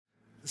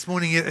This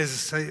morning,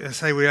 as I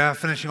say, we are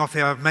finishing off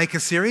our Maker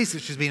series,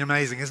 which has been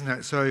amazing, isn't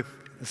it? So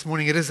this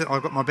morning it is that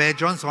I've got my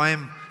badge on, so I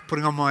am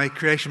putting on my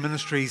Creation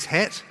Ministries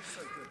hat,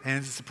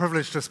 and it's a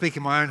privilege to speak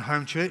in my own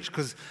home church,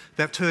 because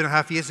about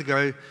 2.5 years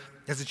ago,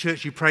 as a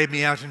church, you prayed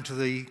me out into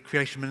the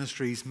Creation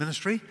Ministries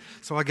ministry.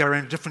 So I go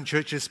around to different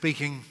churches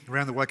speaking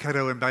around the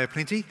Waikato and Bay of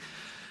Plenty,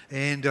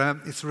 and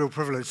it's a real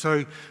privilege.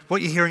 So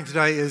what you're hearing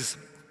today is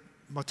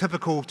my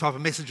typical type of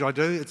message I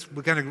do.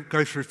 We're going to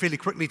go through fairly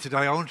quickly today.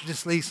 I want to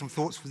just leave some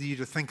thoughts for you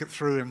to think it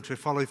through and to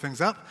follow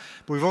things up.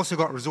 But we've also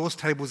got resource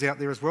tables out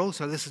there as well,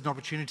 so this is an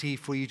opportunity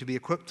for you to be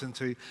equipped and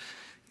to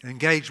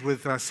engage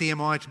with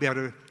CMI, to be able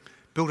to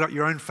build up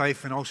your own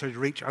faith and also to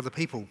reach other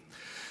people.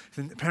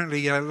 And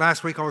apparently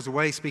last week I was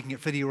away speaking at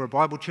Whitiora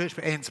Bible Church,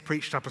 but Ants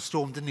preached up a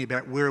storm, didn't he,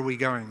 about where are we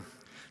going.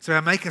 So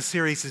our Maker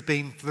series has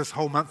been for this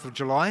whole month of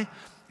July,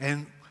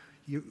 and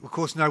you, of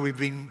course, know we've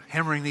been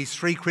hammering these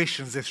 3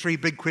 questions. They're 3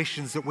 big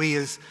questions that we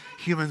as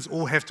humans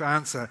all have to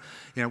answer.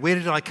 Where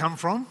did I come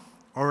from?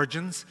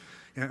 Origins.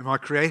 Am I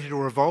created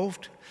or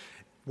evolved?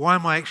 Why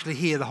am I actually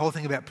here? The whole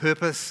thing about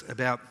purpose,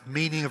 about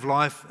meaning of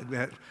life,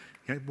 about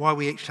why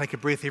we each take a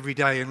breath every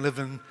day and live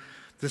in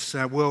this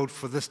world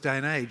for this day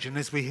and age. And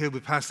as we heard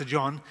with Pastor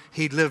John,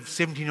 he'd lived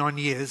 79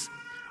 years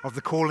of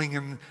the calling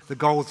and the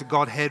goals that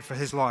God had for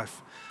his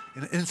life.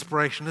 An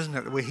inspiration, isn't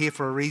it, that we're here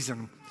for a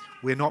reason.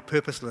 We're not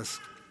purposeless.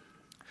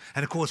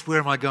 And of course, where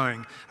am I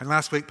going? And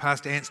last week,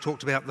 Pastor Ants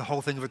talked about the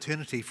whole thing of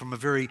eternity from a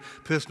very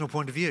personal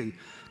point of view,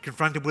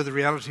 confronted with the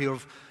reality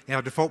of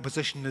our default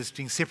position as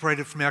being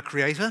separated from our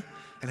Creator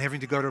and having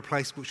to go to a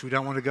place which we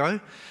don't want to go,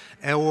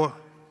 or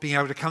being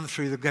able to come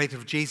through the gate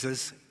of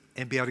Jesus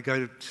and be able to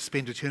go to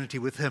spend eternity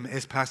with Him,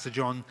 as Pastor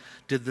John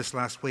did this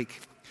last week.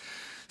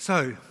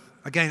 So,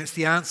 again, it's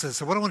the answers.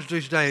 So what I want to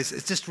do today is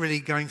it's just really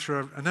going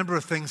through a number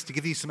of things to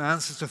give you some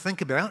answers to think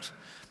about.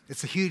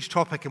 It's a huge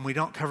topic and we're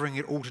not covering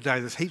it all today.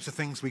 There's heaps of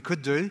things we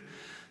could do.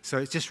 So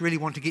it's just really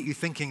want to get you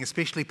thinking,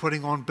 especially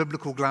putting on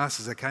biblical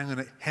glasses, okay? I'm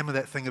going to hammer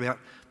that thing about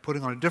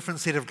putting on a different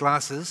set of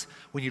glasses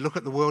when you look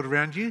at the world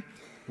around you.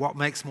 What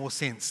makes more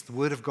sense, the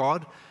Word of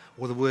God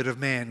or the Word of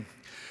man?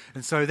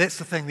 And so that's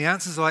the thing. The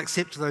answers I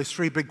accept to those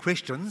 3 big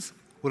questions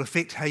will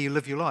affect how you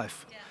live your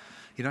life.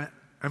 Yeah.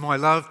 Am I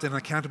loved and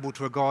accountable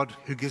to a God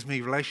who gives me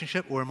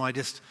relationship, or am I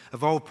just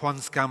evolved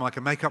pond scum? I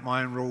can make up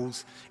my own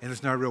rules and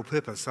there's no real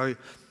purpose. So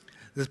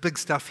there's big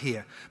stuff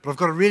here. But I've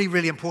got a really,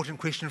 really important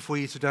question for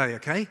you today,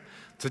 okay?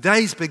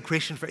 Today's big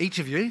question for each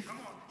of you.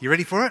 You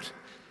ready for it?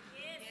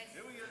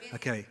 Yes.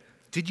 Okay.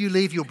 Did you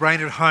leave your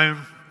brain at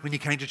home when you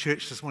came to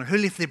church this morning? Who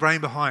left their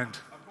brain behind?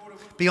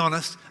 Be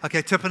honest.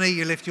 Okay, Tiffany,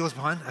 you left yours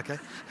behind? Okay.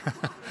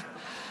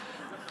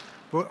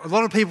 Well, a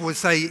lot of people would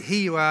say,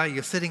 here you are,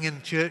 you're sitting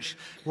in church.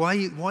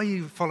 Why are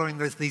you following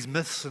these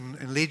myths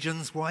and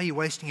legends? Why are you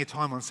wasting your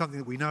time on something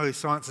that we know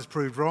science has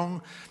proved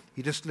wrong?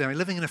 You're just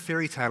living in a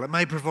fairy tale. It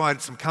may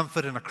provide some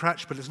comfort and a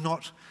crutch, but it's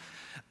not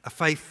a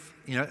faith.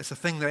 It's a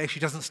thing that actually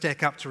doesn't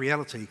stack up to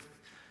reality.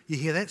 You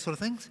hear that sort of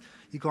things?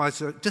 You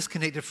guys are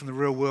disconnected from the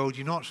real world.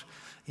 You're not,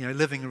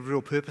 living a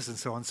real purpose and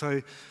so on.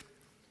 So,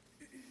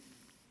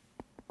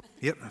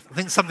 yep, I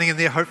think something in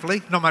there,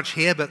 hopefully. Not much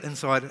here, but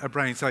inside a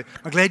brain. So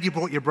I'm glad you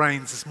brought your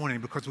brains this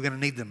morning because we're going to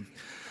need them.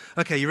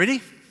 Okay, you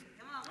ready?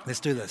 Let's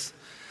do this.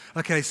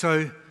 Okay,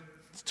 so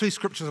 2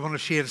 scriptures I want to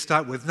share to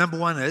start with. Number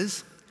 1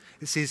 is,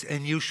 it says,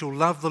 and you shall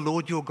love the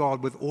Lord your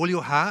God with all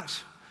your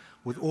heart,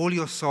 with all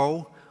your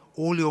soul,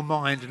 all your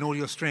mind, and all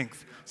your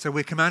strength. So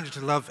we're commanded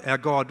to love our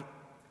God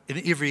in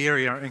every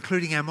area,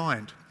 including our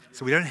mind.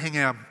 So we don't hang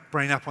our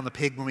brain up on the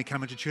peg when we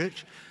come into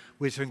church.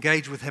 We're to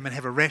engage with Him and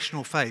have a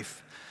rational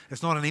faith.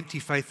 It's not an empty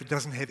faith that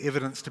doesn't have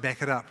evidence to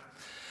back it up.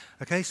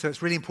 Okay, so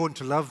it's really important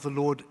to love the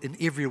Lord in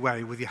every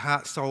way, with your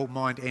heart, soul,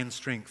 mind, and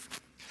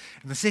strength.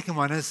 And the second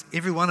one is,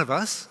 every one of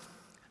us,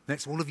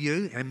 that's all of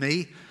you and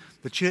me,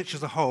 the church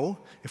as a whole,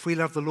 if we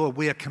love the Lord,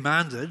 we are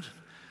commanded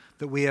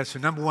that we are to,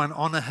 number 1,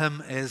 honour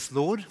Him as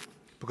Lord,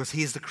 because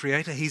He is the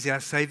Creator, He's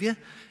our Saviour,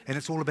 and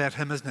it's all about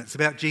Him, isn't it? It's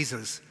about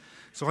Jesus.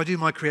 So I do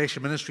my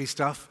creation ministry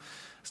stuff.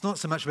 It's not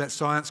so much about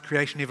science,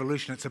 creation,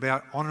 evolution. It's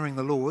about honouring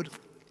the Lord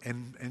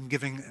and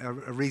giving a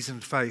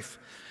reasoned faith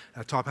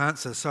type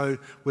answer. So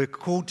we're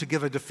called to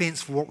give a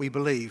defence for what we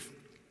believe.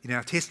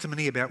 Our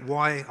testimony about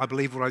why I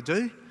believe what I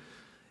do,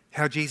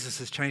 how Jesus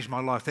has changed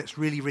my life. That's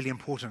really, really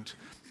important.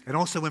 And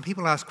also when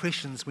people ask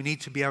questions, we need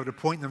to be able to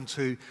point them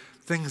to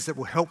things that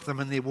will help them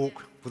in their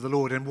walk with the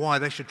Lord and why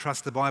they should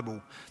trust the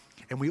Bible.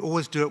 And we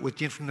always do it with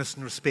gentleness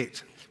and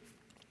respect.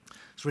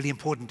 It's really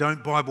important.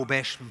 Don't Bible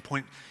bash and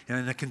point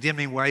in a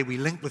condemning way. We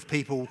link with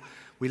people,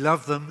 we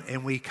love them,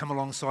 and we come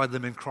alongside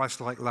them in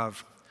Christ-like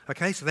love.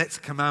 Okay, so that's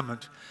a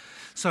commandment.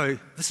 So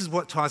this is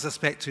what ties us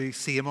back to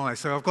CMI.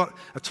 So I've got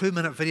a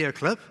 2-minute video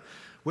clip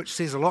which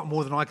says a lot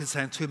more than I can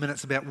say in 2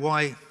 minutes about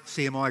why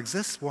CMI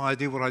exists, why I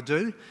do what I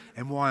do,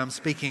 and why I'm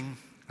speaking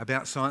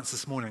about science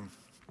this morning.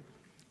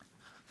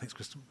 Thanks,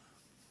 Kristen.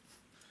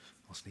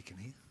 I'll sneak in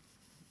here.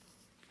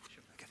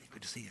 Okay,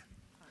 good to see you.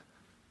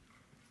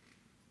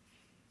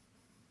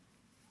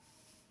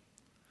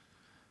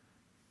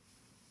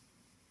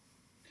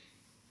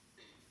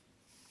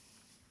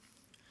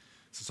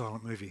 It's a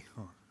silent movie.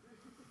 Oh.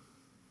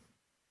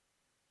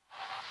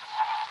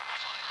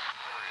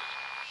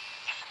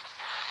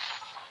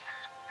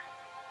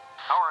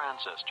 Our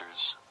ancestors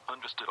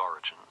understood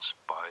origins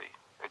by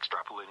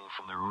extrapolating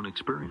from their own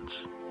experience.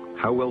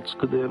 How else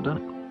could they have done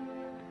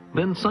it?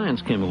 Then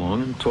science came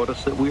along and taught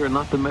us that we are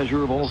not the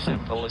measure of all The things.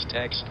 simplest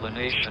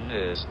explanation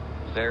is,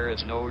 there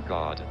is no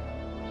God.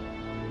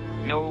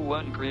 No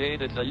one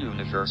created the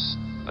universe,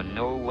 and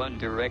no one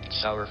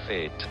directs our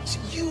fate.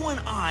 You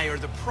and I are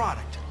the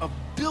product of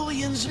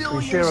billions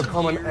We share a of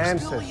common years,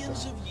 billions ancestor of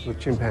years. with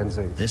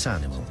chimpanzees. This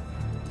animal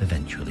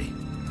eventually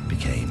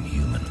became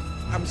human.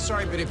 I'm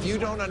sorry, but if you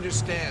don't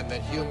understand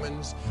that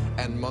humans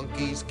and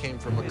monkeys came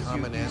from a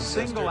common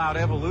ancestor... Single out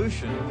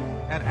evolution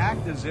and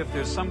act as if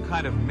there's some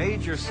kind of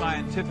major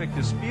scientific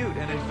dispute,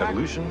 and in fact...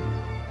 Evolution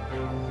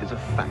is a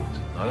fact,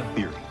 not a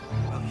theory.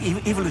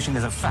 Evolution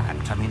is a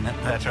fact. I mean,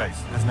 that's right.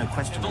 There's no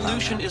question.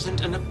 Evolution isn't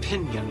an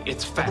opinion,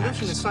 it's fact.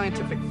 Evolution is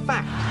scientific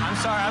fact. I'm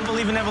sorry, I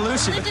believe in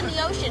evolution. Lived in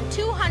the ocean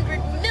 200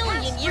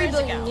 million years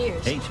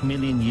ago. 8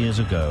 million years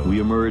ago, We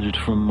emerged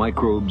from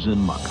microbes and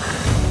muck.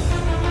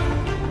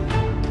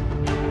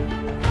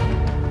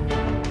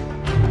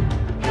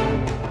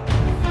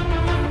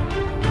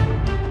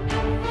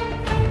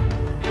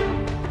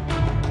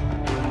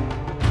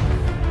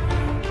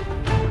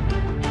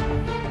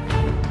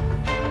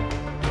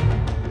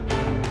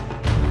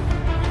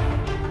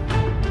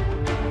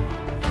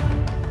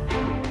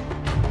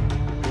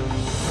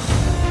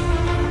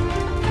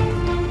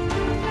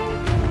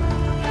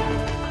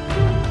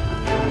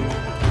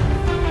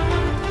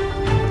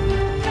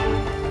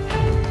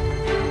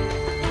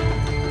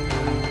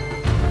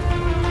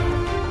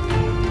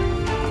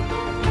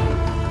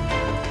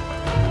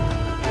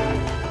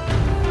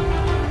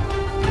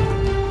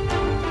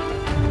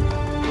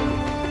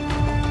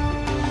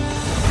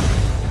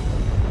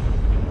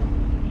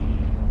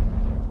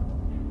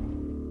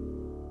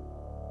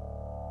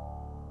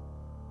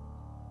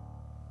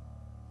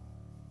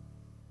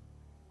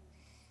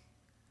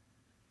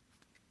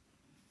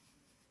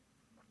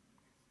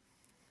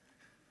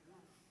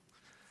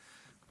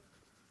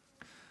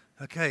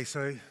 Okay,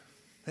 so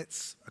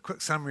that's a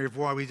quick summary of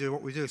why we do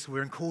what we do. So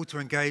we're called to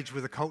engage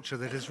with a culture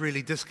that is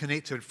really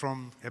disconnected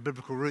from our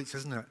biblical roots,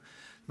 isn't it?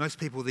 Most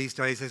people these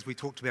days, as we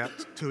talked about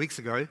 2 weeks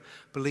ago,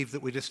 believe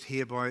that we're just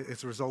here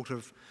as a result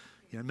of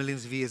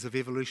millions of years of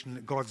evolution,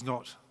 that God's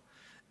not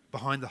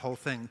behind the whole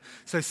thing.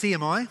 So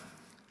CMI,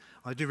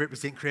 I do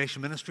represent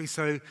Creation Ministry,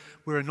 so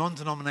we're a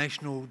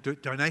non-denominational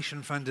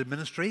donation-funded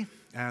ministry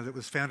that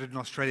was founded in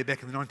Australia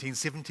back in the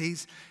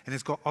 1970s and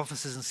has got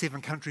offices in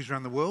 7 countries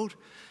around the world.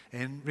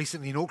 And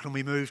recently in Auckland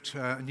we moved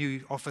to a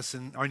new office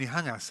in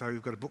Onehunga, so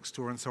we've got a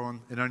bookstore and so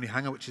on in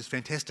Onehunga, which is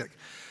fantastic.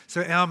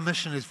 So our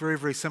mission is very,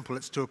 very simple.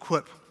 It's to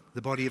equip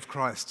the body of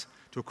Christ,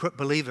 to equip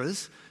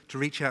believers to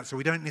reach out. So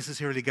we don't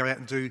necessarily go out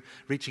and do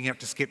reaching out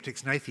to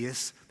skeptics and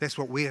atheists. That's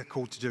what we're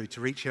called to do,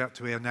 to reach out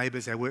to our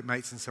neighbours, our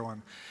workmates and so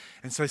on.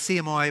 And so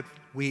CMI,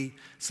 we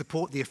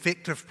support the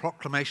effective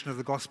proclamation of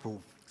the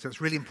gospel. So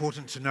it's really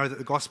important to know that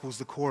the gospel is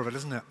the core of it,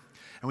 isn't it?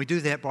 And we do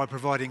that by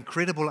providing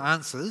credible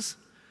answers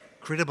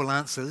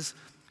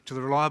to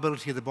the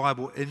reliability of the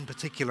Bible, in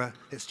particular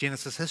its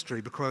Genesis history,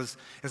 because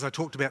as I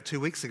talked about 2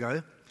 weeks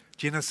ago,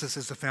 Genesis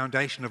is the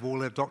foundation of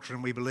all our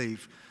doctrine we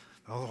believe.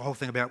 The whole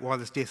thing about why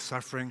there's death,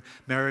 suffering,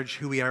 marriage,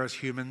 who we are as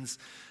humans,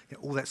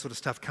 all that sort of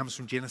stuff comes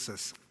from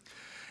Genesis.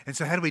 And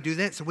so how do we do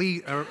that? So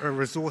we are a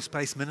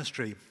resource-based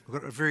ministry.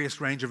 We've got a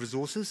various range of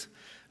resources.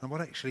 And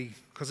what actually,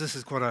 because this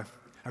is quite a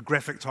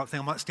graphic type thing,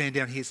 I might stand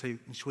down here so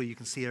I'm sure you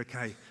can see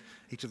okay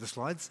each of the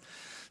slides.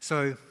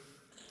 So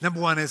number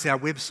one is our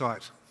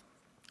website.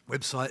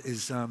 Website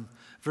is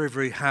very,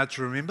 very hard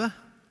to remember.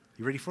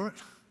 You ready for it?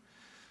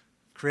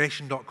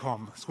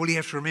 Creation.com. That's all you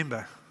have to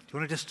remember. Do you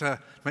want to just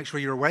make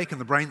sure you're awake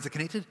and the brains are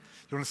connected? Do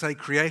you want to say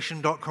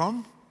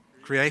creation.com?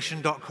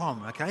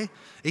 Creation.com, okay?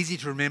 Easy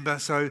to remember.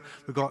 So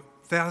we've got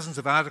thousands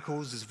of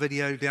articles, there's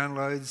video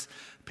downloads,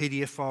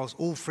 PDF files,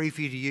 all free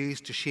for you to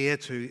use, to share,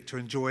 to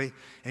enjoy,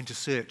 and to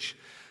search.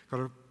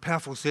 Got a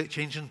powerful search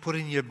engine. Put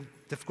in your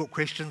difficult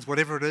questions,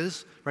 whatever it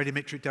is,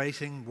 radiometric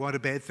dating, why do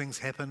bad things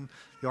happen,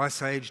 the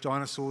Ice Age,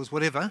 dinosaurs,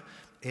 whatever,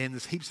 and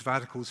there's heaps of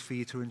articles for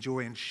you to enjoy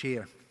and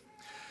share.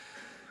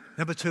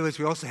 Number two is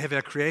we also have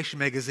our Creation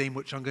magazine,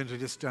 which I'm going to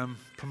just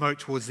promote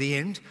towards the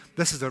end.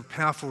 This is a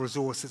powerful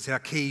resource. It's our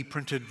key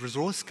printed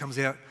resource. Comes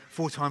out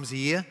 4 times a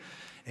year,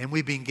 and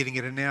we've been getting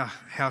it in our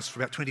house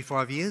for about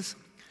 25 years.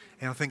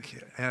 And I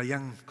think our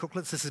young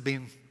cooklets, this has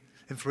been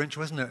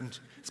influential, isn't it? And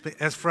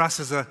as for us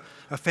as a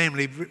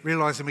family,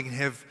 realising we can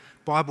have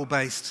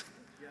Bible-based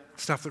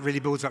stuff that really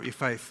builds up your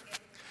faith.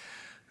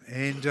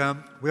 And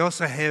we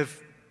also have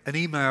an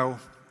email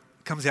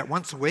that comes out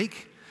once a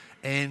week.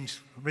 And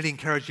I really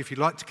encourage you, if you'd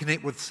like to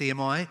connect with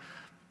CMI,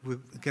 we're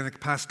going to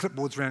pass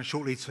clipboards around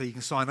shortly so you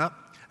can sign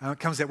up. It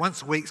comes out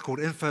once a week. It's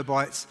called Info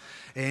Bites,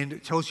 and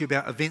it tells you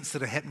about events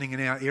that are happening in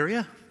our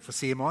area for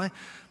CMI.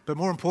 But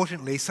more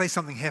importantly, say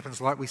something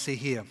happens like we see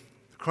here,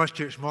 the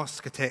Christchurch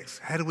mosque attacks.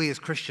 How do we as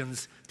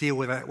Christians deal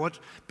with that? What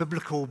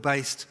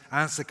biblical-based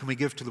answer can we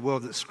give to the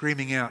world that's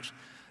screaming out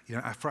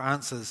for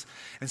answers.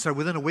 And so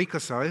within a week or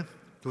so, there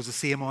was a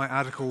CMI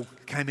article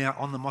came out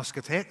on the mosque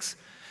attacks,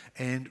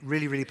 and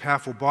really, really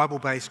powerful,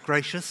 Bible-based,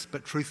 gracious,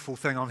 but truthful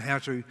thing on how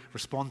to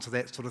respond to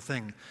that sort of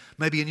thing.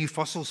 Maybe a new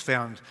fossil's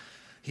found.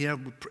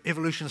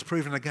 Evolution has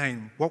proven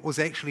again what was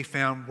actually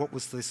found, what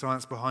was the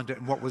science behind it,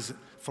 and what was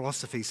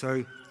philosophy.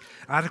 So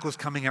articles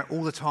coming out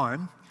all the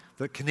time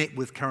that connect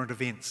with current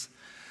events.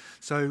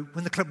 So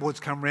when the clipboards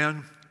come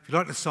round, if you'd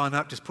like to sign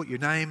up, just put your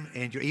name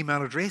and your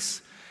email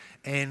address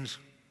and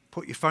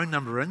put your phone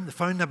number in. The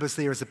phone number's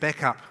there as a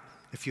backup.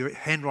 If your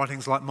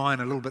handwriting's like mine,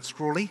 a little bit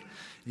scrawly,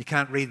 you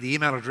can't read the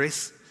email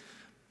address,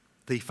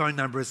 the phone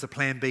number is the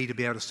plan B to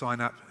be able to sign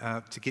up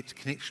to get to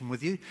connection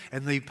with you.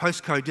 And the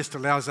postcode just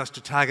allows us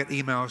to target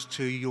emails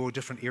to your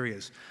different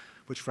areas,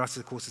 which for us,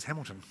 of course, is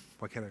Hamilton,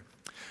 Waikato.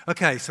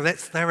 Okay, so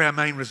they're our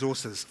main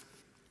resources.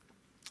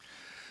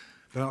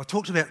 But I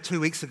talked about 2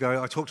 weeks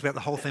ago, I talked about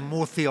the whole thing,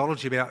 more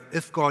theology about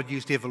if God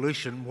used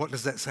evolution, what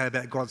does that say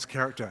about God's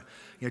character?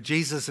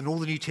 Jesus and all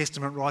the New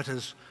Testament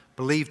writers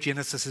believe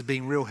Genesis as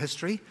being real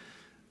history.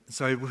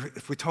 So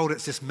if we're told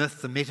it's just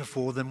myth, the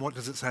metaphor, then what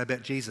does it say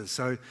about Jesus?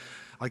 So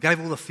I gave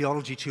all the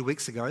theology 2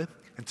 weeks ago,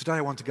 and today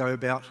I want to go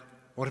about,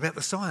 what about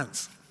the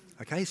science?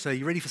 Okay, so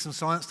you ready for some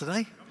science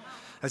today?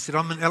 I said,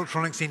 I'm an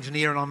electronics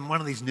engineer and I'm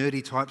one of these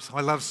nerdy types.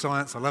 I love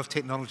science, I love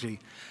technology.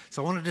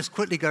 So I want to just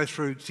quickly go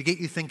through to get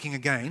you thinking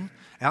again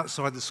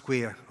outside the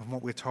square of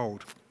what we're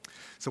told.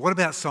 So what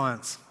about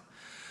science?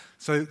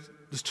 So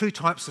there's two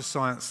types of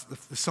science.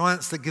 The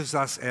science that gives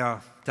us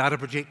our data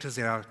projectors,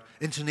 our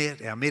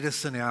internet, our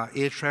medicine, our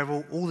air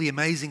travel, all the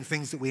amazing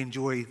things that we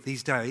enjoy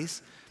these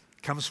days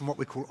comes from what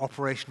we call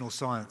operational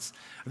science.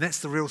 And that's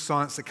the real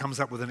science that comes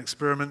up with an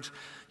experiment.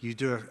 You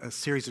do a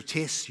series of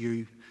tests,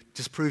 you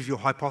disprove your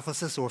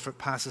hypothesis, or if it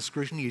passes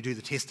scrutiny, you do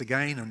the test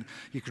again, and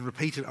you can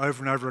repeat it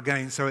over and over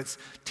again. So it's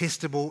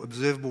testable,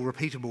 observable,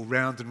 repeatable,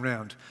 round and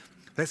round.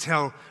 That's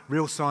how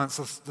real science,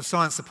 the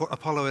science that put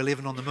Apollo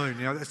 11 on the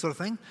moon, that sort of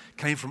thing,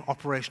 came from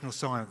operational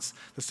science,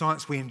 the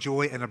science we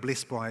enjoy and are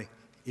blessed by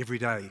every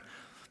day.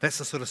 That's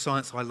the sort of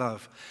science I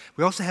love.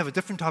 We also have a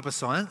different type of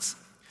science.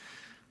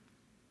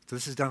 So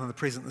this is done in the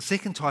present. The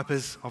second type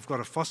is, I've got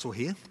a fossil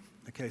here.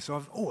 Okay, so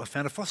I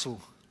found a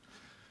fossil.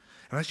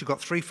 I've actually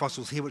got 3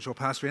 fossils here which I'll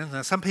pass around.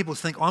 Now, some people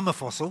think I'm a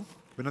fossil,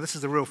 but no, this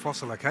is a real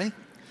fossil, okay?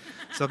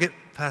 So I'll get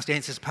past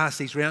answers, pass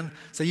these around.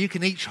 So you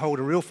can each hold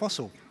a real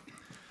fossil.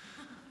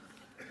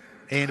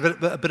 And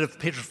a bit of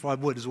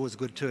petrified wood is always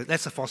good too.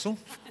 That's a fossil.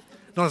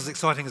 Not as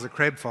exciting as a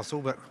crab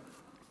fossil, but...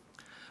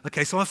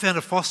 Okay, so I found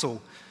a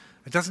fossil.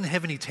 It doesn't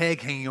have any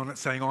tag hanging on it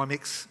saying I'm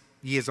X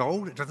years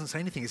old. It doesn't say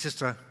anything. It's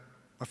just a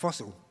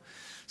fossil.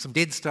 Some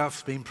dead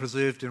stuff's been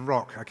preserved in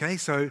rock, okay?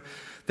 So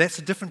that's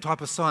a different type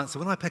of science. So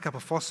when I pick up a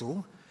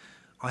fossil,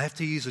 I have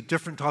to use a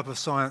different type of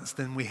science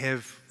than we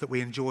have that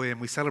we enjoy and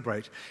we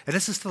celebrate. And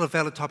this is still a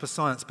valid type of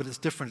science, but it's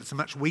different. It's a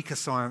much weaker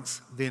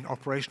science than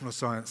operational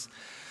science.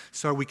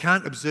 So we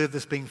can't observe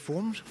this being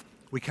formed,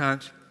 we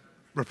can't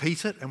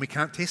repeat it, and we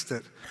can't test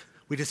it.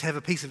 We just have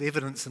a piece of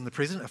evidence in the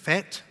present, a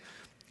fact,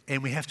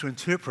 and we have to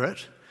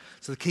interpret.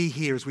 So the key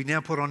here is we now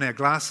put on our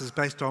glasses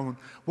based on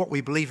what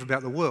we believe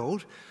about the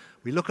world.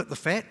 We look at the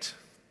fact,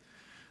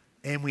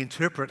 and we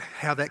interpret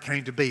how that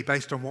came to be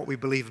based on what we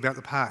believe about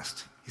the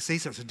past. You see,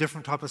 so it's a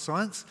different type of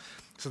science.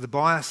 So the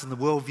bias and the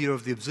worldview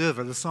of the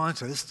observer, the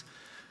scientist,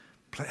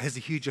 has a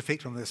huge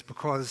effect on this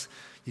because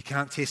you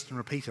can't test and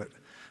repeat it.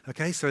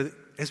 Okay, so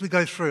as we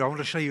go through, I want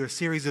to show you a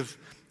series of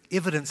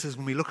evidences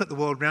when we look at the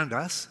world around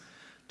us.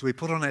 Do we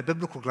put on our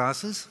biblical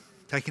glasses,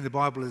 taking the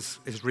Bible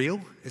as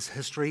real, as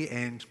history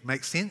and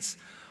makes sense?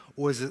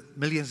 Or is it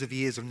millions of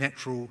years of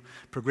natural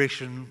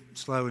progression,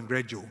 slow and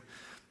gradual?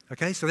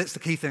 Okay, so that's the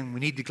key thing.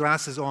 We need the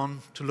glasses on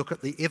to look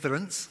at the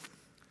evidence,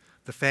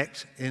 the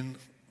fact, in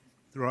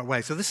the right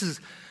way. So this is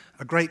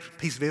a great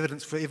piece of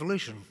evidence for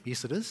evolution.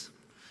 Yes, it is,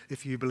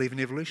 if you believe in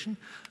evolution.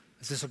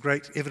 Is this a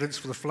great evidence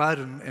for the flood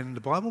and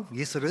the Bible?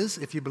 Yes, it is,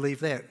 if you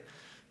believe that.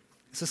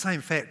 It's the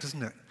same fact,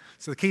 isn't it?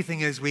 So the key thing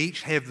is we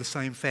each have the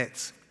same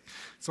facts.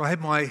 So I have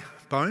my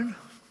bone,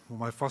 or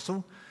my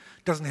fossil.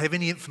 It doesn't have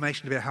any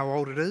information about how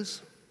old it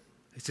is.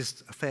 It's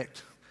just a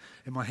fact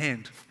in my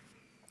hand.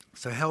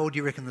 So how old do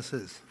you reckon this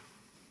is?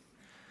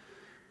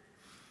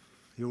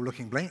 You're all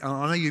looking blank.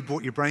 I know you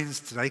brought your brains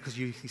today because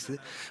you said,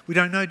 we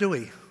don't know, do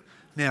we?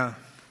 Now,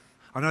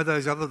 I know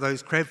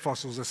those crab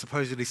fossils are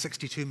supposedly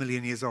 62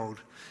 million years old.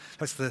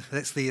 That's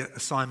the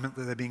assignment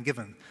that they've been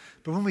given.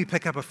 But when we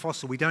pick up a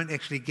fossil, we don't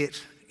actually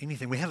get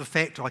anything. We have a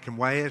fact, I can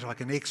weigh it, I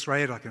can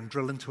x-ray it, I can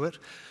drill into it,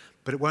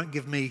 but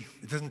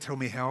it doesn't tell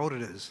me how old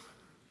it is.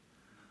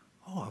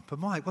 Oh, but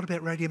Mike, what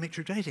about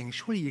radiometric dating?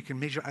 Surely you can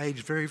measure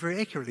age very, very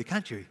accurately,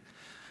 can't you?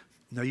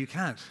 No, you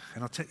can't.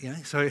 And I'll tell you,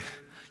 so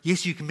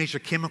yes, you can measure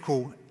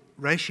chemical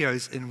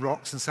ratios in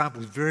rocks and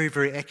samples very,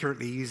 very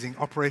accurately using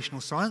operational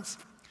science.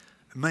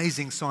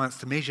 Amazing science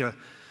to measure,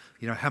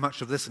 how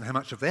much of this and how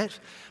much of that.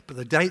 But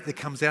the date that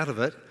comes out of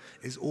it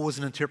is always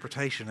an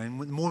interpretation. And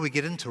the more we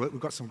get into it,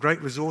 we've got some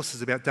great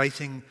resources about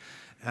dating,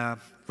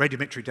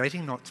 radiometric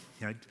dating, not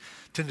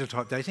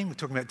Tinder-type dating. We're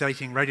talking about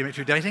dating,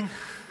 radiometric dating.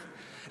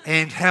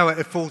 and how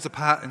it falls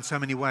apart in so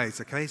many ways,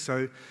 okay?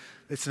 So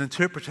it's an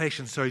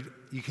interpretation, so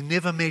you can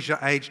never measure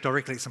age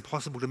directly. It's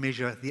impossible to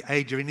measure the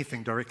age of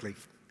anything directly.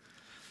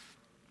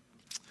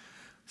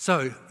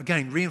 So,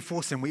 again,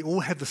 reinforcing, we all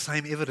have the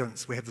same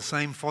evidence. We have the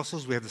same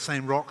fossils, we have the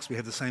same rocks, we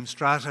have the same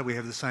strata, we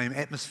have the same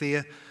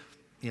atmosphere,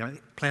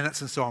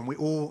 planets and so on. We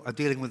all are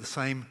dealing with the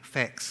same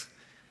facts.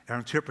 Our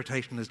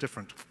interpretation is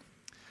different.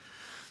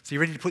 So you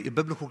ready to put your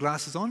biblical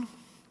glasses on?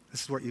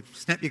 This is what you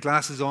snap your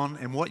glasses on,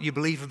 and what you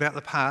believe about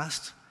the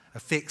past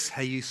affects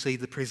how you see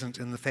the present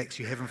and the facts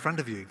you have in front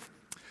of you.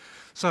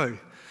 So, I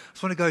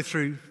just want to go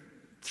through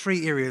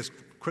 3 areas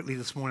quickly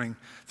this morning.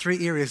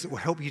 3 areas that will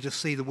help you to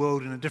see the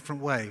world in a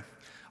different way.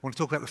 I want to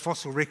talk about the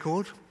fossil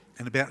record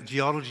and about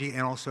geology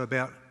and also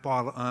about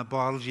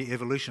biology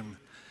evolution.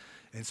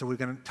 And so we're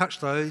going to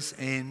touch those,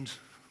 and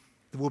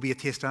there will be a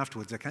test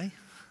afterwards, okay?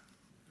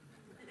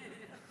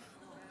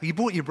 You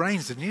brought your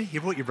brains, didn't you?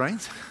 You brought your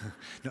brains?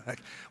 No,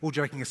 all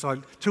joking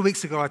aside, 2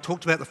 weeks ago I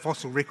talked about the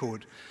fossil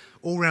record.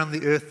 All around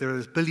the earth there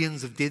is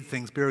billions of dead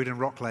things buried in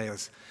rock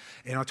layers.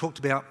 And I talked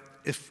about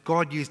if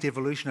God used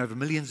evolution over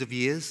millions of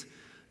years,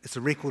 it's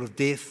a record of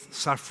death,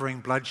 suffering,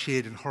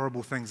 bloodshed, and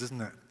horrible things,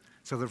 isn't it?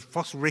 So the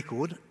fossil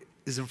record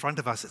is in front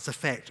of us. It's a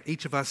fact.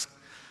 Each of us,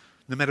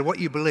 no matter what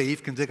you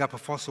believe, can dig up a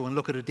fossil and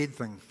look at a dead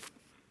thing.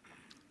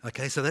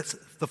 Okay, so that's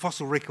the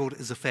fossil record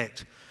is a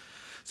fact.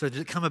 So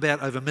did it come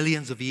about over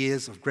millions of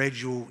years of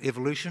gradual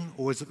evolution,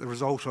 or is it the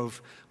result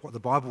of what the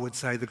Bible would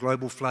say, the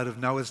global flood of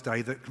Noah's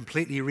day that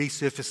completely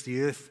resurfaced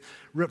the earth,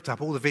 ripped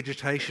up all the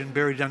vegetation,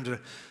 buried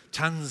under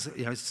tons,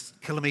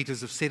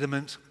 kilometres of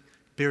sediment,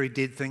 buried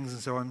dead things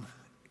and so on,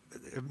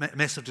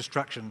 massive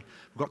destruction.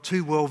 We've got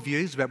 2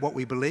 worldviews about what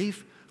we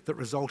believe that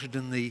resulted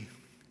in the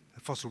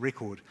fossil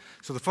record.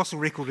 So the fossil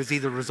record is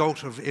either a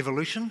result of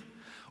evolution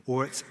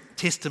or it's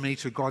testimony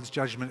to God's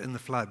judgment in the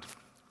flood.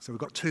 So we've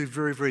got 2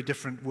 very, very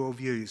different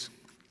worldviews.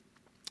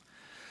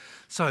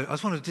 So I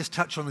just want to just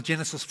touch on the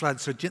Genesis flood.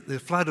 So the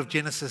flood of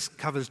Genesis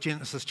covers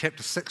Genesis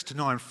chapter 6 to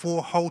 9.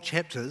 4 whole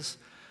chapters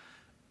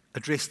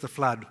address the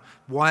flood.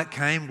 Why it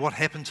came, what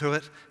happened to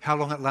it, how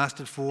long it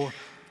lasted for.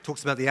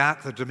 Talks about the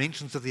ark, the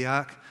dimensions of the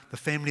ark, the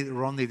family that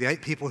were on there, the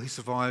 8 people who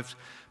survived,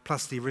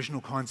 plus the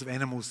original kinds of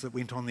animals that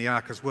went on the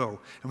ark as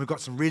well. And we've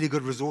got some really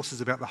good resources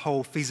about the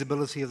whole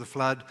feasibility of the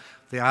flood,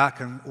 the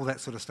ark, and all that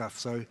sort of stuff.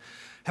 So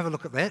have a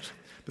look at that.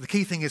 But the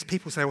key thing is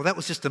people say, well, that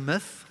was just a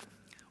myth,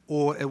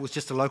 or it was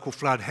just a local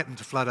flood, happened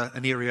to flood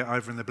an area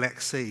over in the Black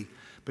Sea.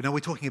 But no, we're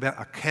talking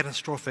about a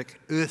catastrophic,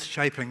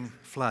 earth-shaping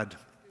flood.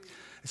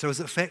 So is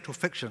it fact or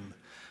fiction?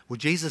 Well,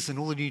 Jesus and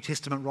all the New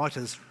Testament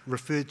writers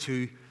referred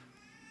to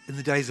in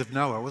the days of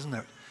Noah, wasn't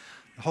it?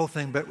 The whole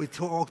thing, but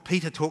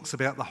Peter talks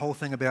about the whole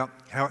thing about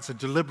how it's a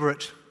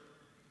deliberate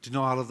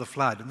denial of the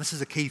flood. And this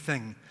is a key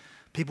thing.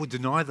 People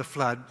deny the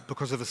flood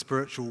because of a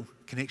spiritual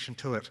connection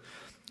to it.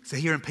 So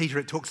here in Peter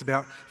it talks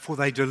about, for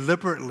they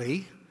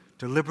deliberately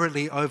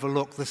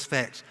overlook this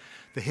fact.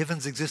 The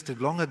heavens existed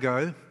long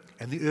ago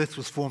and the earth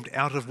was formed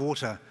out of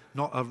water,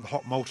 not a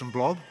hot molten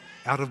blob,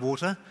 out of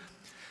water,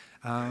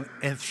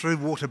 and through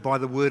water by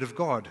the word of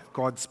God.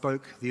 God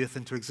spoke the earth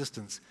into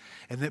existence.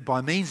 And that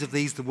by means of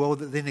these, the world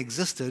that then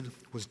existed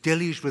was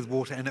deluged with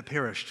water and it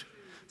perished.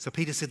 So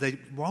Peter said,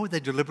 why would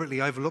they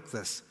deliberately overlook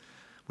this?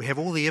 We have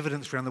all the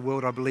evidence around the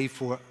world, I believe,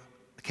 for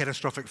a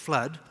catastrophic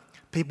flood.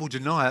 People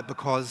deny it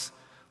because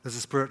there's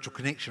a spiritual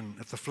connection.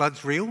 If the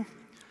flood's real,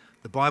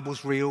 the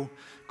Bible's real,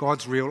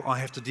 God's real, I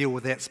have to deal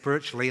with that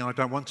spiritually and I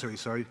don't want to.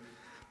 So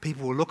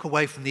people will look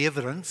away from the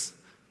evidence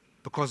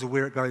because of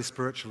where it goes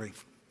spiritually.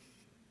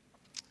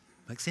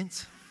 Make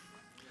sense?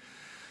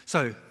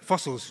 So,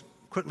 fossils.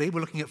 Quickly, we're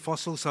looking at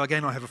fossils. So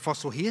again, I have a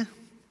fossil here.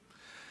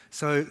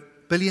 So,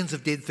 billions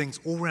of dead things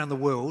all around the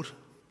world,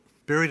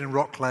 buried in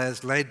rock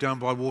layers, laid down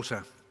by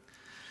water.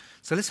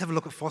 So let's have a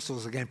look at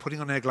fossils again,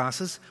 putting on our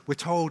glasses. We're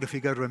told if you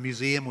go to a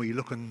museum or you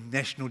look on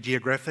National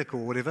Geographic or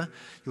whatever,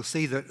 you'll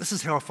see that this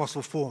is how a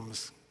fossil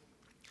forms.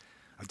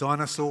 A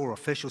dinosaur or a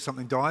fish or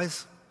something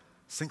dies,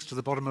 sinks to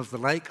the bottom of the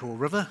lake or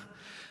river,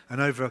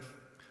 and over a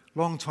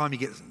long time you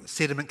get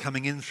sediment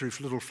coming in through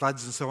little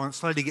floods and so on. It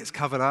slowly gets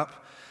covered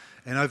up,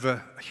 and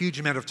over a huge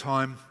amount of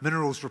time,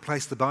 minerals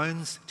replace the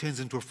bones, turns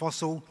into a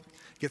fossil,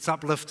 gets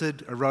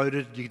uplifted,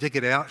 eroded, you dig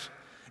it out,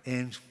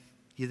 and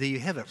there you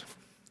have it.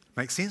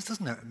 Makes sense,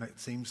 doesn't it? It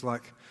seems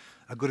like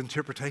a good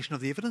interpretation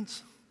of the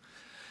evidence.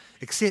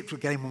 Except,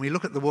 again, when we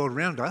look at the world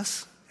around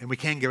us, and we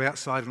can go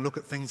outside and look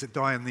at things that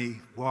die in the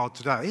wild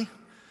today,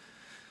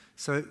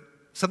 so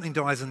something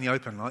dies in the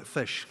open, like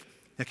fish.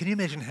 Now, can you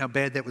imagine how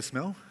bad that would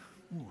smell?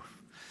 Ooh.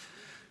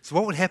 So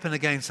what would happen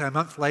again, say a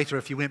month later,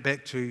 if you went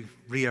back to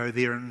Rio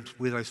there and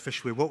where those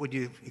fish were, what would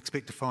you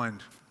expect to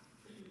find?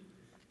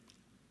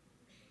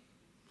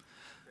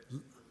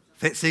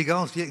 Fat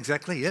seagulls, yeah,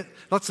 exactly, yeah.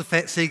 Lots of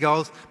fat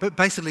seagulls, but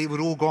basically it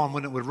would all gone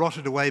when it would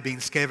rotted away, being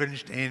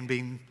scavenged and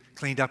being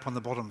cleaned up on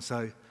the bottom.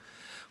 So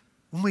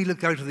when we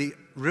go to the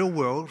real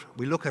world,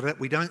 we look at it,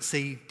 we don't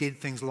see dead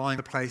things lying in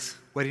a place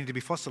waiting to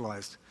be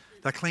fossilised.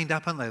 They're cleaned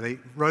up, aren't they? They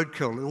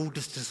roadkill, it all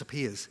just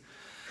disappears.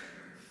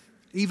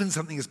 Even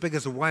something as big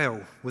as a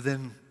whale,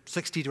 within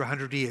 60 to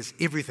 100 years,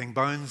 everything,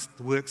 bones,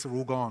 the works are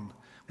all gone.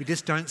 We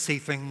just don't see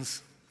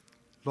things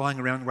lying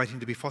around waiting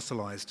to be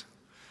fossilized.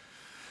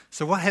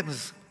 So what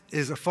happens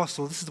is a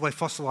fossil, this is the way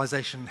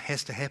fossilization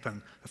has to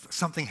happen.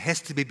 Something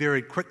has to be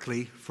buried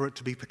quickly for it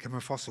to become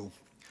a fossil.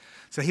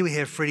 So here we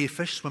have Freddy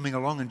Fish swimming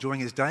along,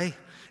 enjoying his day.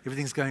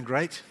 Everything's going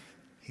great.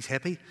 He's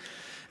happy.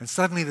 And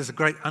suddenly there's a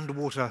great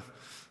underwater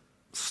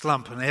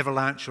slump, an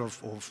avalanche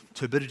of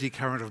turbidity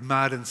current of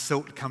mud and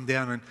silt come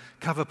down and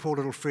cover poor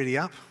little Freddy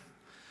up.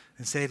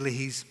 And sadly,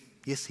 he's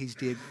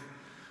dead.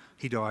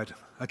 He died.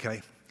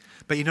 Okay.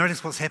 But you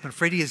notice what's happened.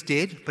 Freddy is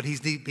dead, but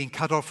he's been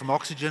cut off from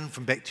oxygen,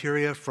 from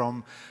bacteria,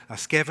 from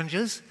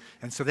scavengers.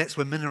 And so that's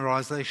where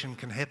mineralization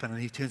can happen,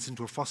 and he turns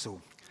into a fossil.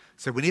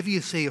 So whenever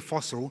you see a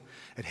fossil,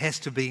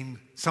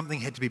 something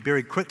had to be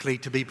buried quickly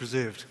to be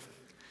preserved.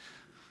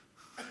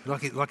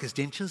 Like his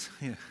dentures?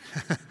 Yeah.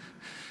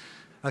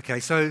 Okay,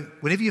 so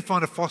whenever you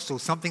find a fossil,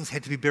 something's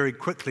had to be buried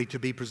quickly to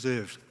be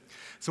preserved.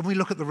 So when we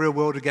look at the real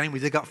world again, we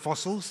dig up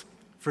fossils.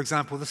 For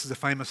example, this is a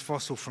famous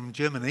fossil from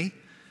Germany,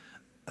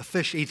 a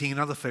fish eating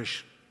another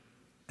fish,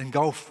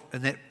 engulfed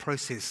in that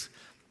process.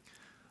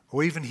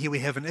 Or even here we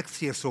have an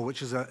ichthyosaur,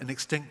 which is an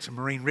extinct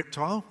marine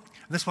reptile.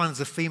 And this one is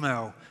a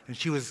female, and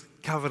she was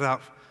covered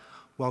up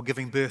while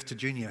giving birth to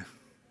Junior.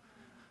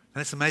 And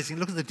that's amazing.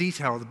 Look at the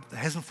detail. It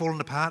hasn't fallen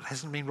apart,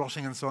 hasn't been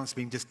rotting and so on. It's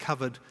been just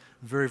covered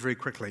very, very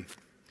quickly.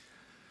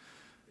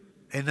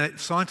 And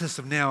scientists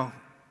have now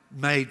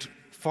made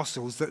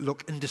fossils that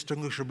look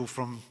indistinguishable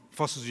from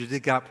fossils you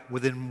dig up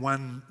within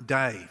one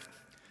day.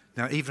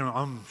 Now, even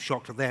I'm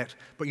shocked at that,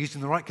 but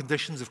using the right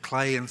conditions of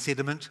clay and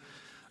sediment,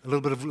 a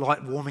little bit of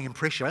light warming and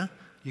pressure,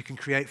 you can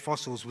create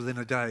fossils within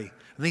a day.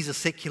 And these are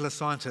secular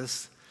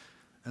scientists,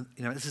 and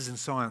this is in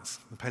science,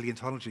 in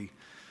paleontology.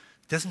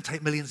 It doesn't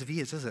take millions of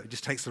years, does it? It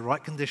just takes the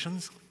right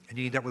conditions, and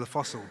you end up with a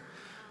fossil.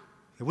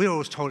 And we're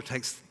always told it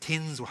takes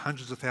tens or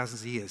hundreds of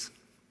thousands of years.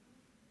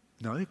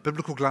 No,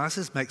 biblical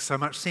glasses make so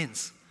much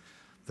sense.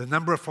 The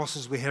number of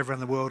fossils we have around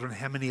the world and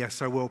how many are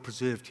so well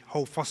preserved.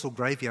 Whole fossil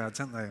graveyards,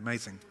 aren't they?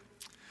 Amazing.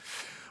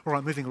 All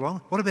right, moving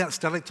along. What about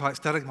stalactites,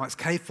 stalagmites,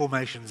 cave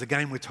formations?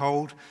 Again, we're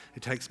told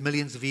it takes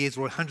millions of years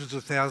or hundreds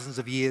of thousands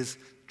of years,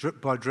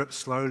 drip by drip,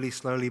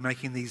 slowly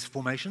making these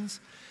formations.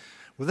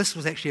 Well, this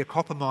was actually a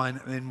copper mine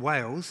in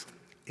Wales.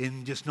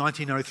 In just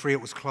 1903,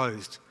 it was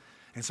closed.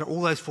 And so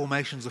all those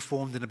formations are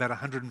formed in about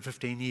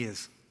 115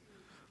 years.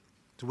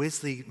 So where's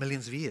the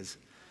millions of years?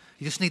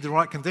 You just need the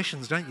right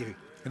conditions, don't you?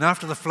 And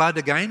after the flood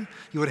again,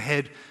 you would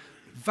have had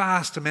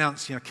vast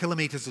amounts,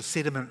 kilometres of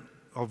sediment,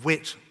 of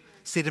wet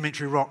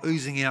sedimentary rock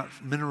oozing out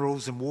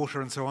minerals and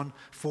water and so on,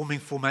 forming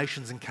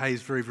formations and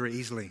caves very, very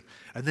easily.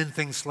 And then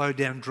things slowed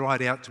down,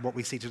 dried out to what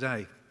we see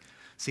today.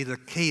 See, the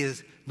key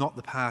is not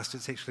the past,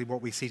 it's actually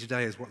what we see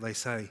today is what they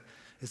say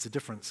is the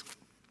difference.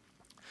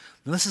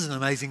 Now, this is an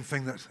amazing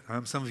thing that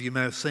some of you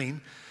may have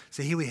seen.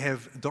 So here we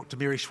have Dr.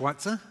 Mary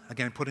Schweitzer,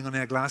 again putting on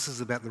our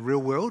glasses about the real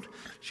world.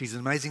 She's an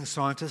amazing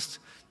scientist,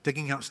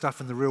 digging up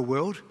stuff in the real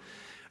world.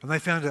 And they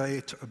found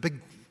a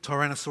big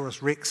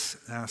Tyrannosaurus Rex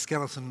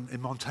skeleton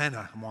in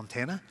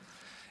Montana.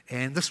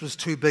 And this was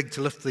too big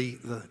to lift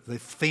the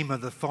femur,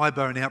 the thigh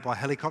bone out by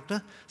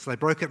helicopter. So they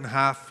broke it in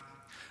half,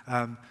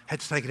 had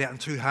to take it out in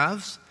two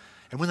halves.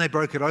 And when they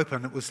broke it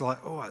open, it was like,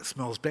 oh, it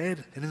smells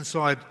bad. And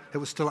inside, it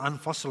was still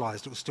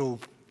unfossilized. It was still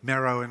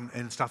marrow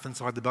and stuff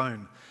inside the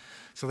bone.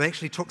 So they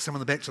actually took some of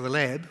them back to the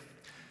lab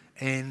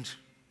and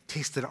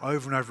tested it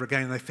over and over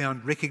again. And they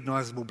found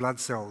recognizable blood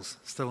cells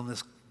still in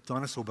this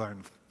dinosaur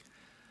bone.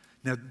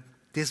 Now,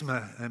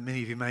 Desma,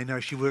 many of you may know,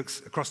 she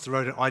works across the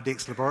road at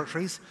IDEX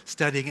Laboratories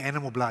studying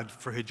animal blood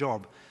for her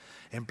job.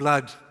 And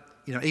blood,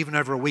 even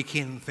over a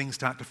weekend, things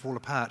start to fall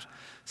apart.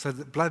 So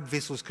that blood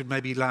vessels could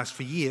maybe last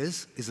for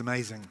years is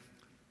amazing.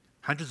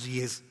 Hundreds of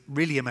years,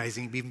 really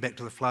amazing, even back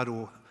to the flood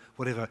or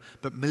whatever.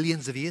 But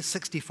millions of years,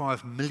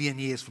 65 million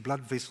years for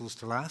blood vessels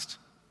to last?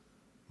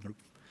 Nope.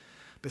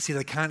 But see,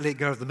 they can't let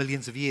go of the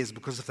millions of years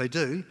because if they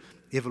do,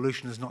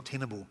 evolution is not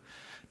tenable.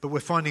 But we're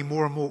finding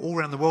more and more all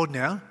around the world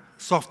now,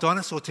 soft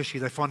dinosaur tissue.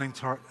 They're finding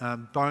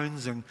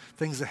bones and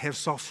things that have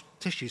soft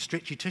tissue,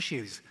 stretchy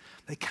tissues.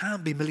 They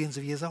can't be millions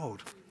of years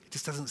old. It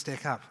just doesn't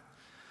stack up.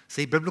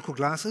 See, biblical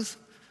glasses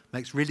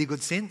makes really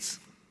good sense.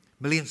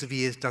 Millions of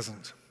years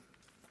doesn't.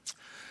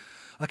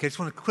 Okay, I just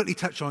want to quickly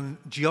touch on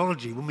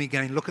geology. When we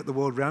again look at the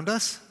world around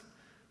us,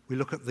 we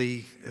look at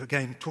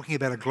again, talking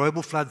about a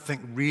global flood,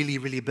 think really,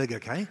 really big,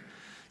 okay?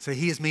 So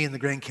here's me in the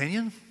Grand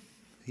Canyon.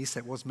 Yes,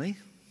 that was me.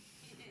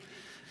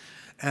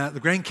 The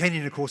Grand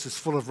Canyon, of course, is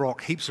full of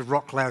rock, heaps of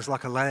rock layers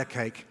like a layer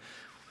cake.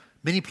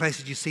 Many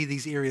places you see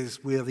these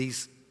areas where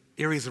these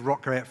areas of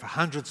rock go out for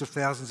hundreds of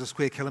thousands of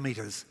square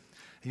kilometres.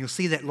 And you'll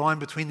see that line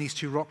between these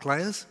two rock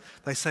layers.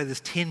 They say there's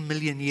 10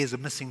 million years of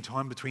missing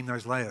time between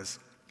those layers.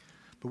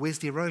 But where's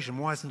the erosion?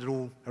 Why isn't it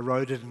all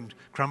eroded and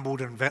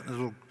crumbled and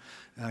little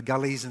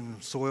gullies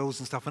and soils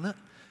and stuff in it?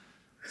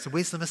 So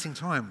where's the missing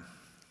time?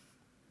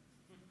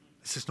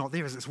 It's just not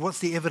there, is it? So what's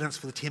the evidence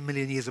for the 10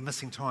 million years of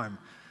missing time?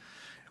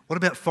 What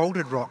about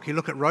folded rock? You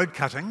look at road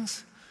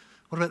cuttings.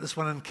 What about this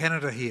one in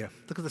Canada here?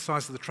 Look at the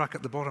size of the truck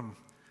at the bottom.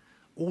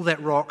 all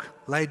that rock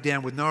laid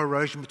down with no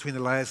erosion between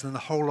the layers, and then the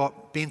whole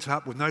lot bent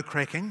up with no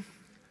cracking,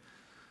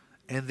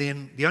 and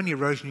then the only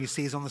erosion you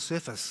see is on the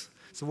surface.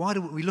 So why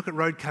do we look at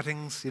road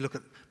cuttings, you look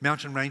at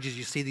mountain ranges,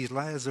 you see these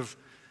layers of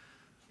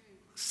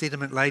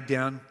sediment laid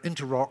down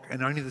into rock,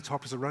 and only the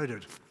top is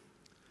eroded?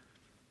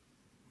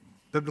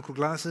 Biblical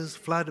glasses,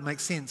 flood, it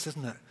makes sense,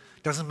 doesn't it?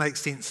 Doesn't make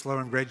sense slow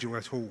and gradual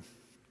at all.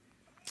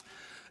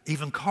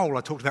 Even coal,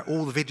 I talked about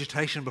all the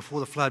vegetation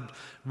before the flood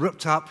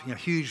ripped up,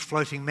 huge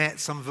floating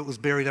mats. Some of it was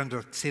buried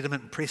under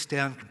sediment and pressed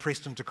down,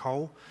 compressed into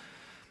coal.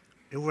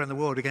 All around the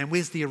world. Again,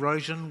 where's the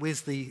erosion?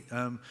 Where's the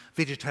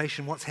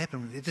vegetation? What's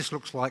happened? It just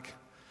looks like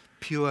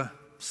pure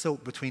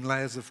silt between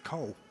layers of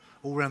coal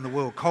all around the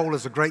world. Coal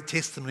is a great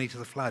testimony to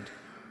the flood.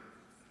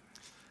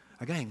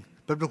 Again,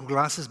 biblical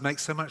glasses make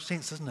so much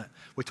sense, doesn't it?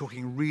 We're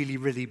talking a really,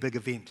 really big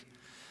event.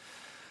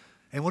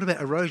 And what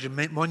about erosion?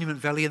 Monument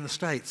Valley in the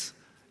States.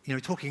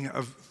 Talking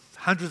of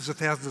hundreds of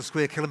thousands of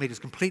square kilometres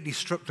completely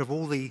stripped of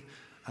all the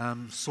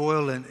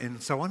soil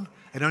and so on,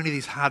 and only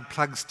these hard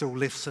plugs still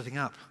left sitting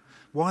up.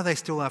 Why are they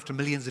still, after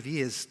millions of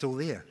years, still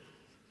there?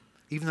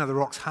 Even though the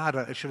rock's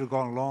harder, it should have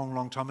gone a long,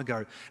 long time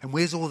ago. And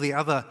where's all the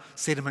other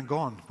sediment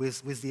gone?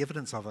 Where's the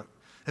evidence of it?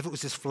 If it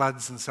was just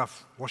floods and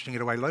stuff washing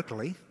it away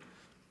locally.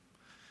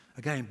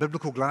 Again,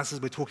 biblical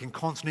glasses, we're talking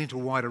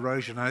continental-wide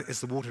erosion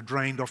as the water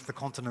drained off the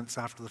continents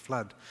after the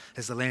flood,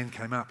 as the land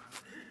came up.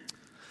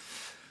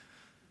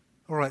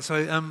 All right, so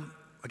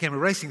again, we're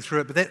racing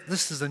through it, but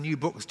this is a new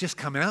book that's just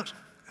come out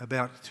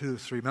about 2 or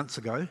 3 months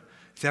ago.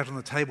 It's out on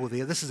the table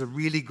there. This is a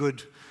really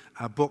good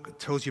book. It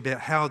tells you about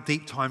how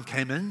deep time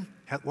came in,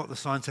 what the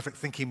scientific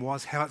thinking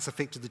was, how it's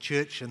affected the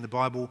church and the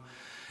Bible,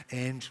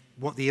 and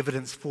what the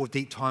evidence for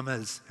deep time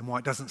is and why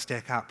it doesn't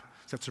stack up.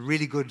 So it's a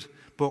really good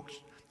book,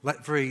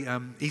 very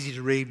easy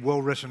to read,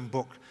 well-written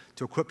book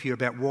to equip you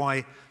about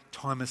why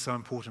time is so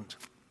important.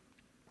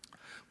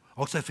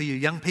 Also for you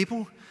young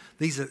people,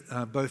 these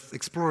are both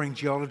Exploring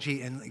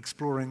Geology and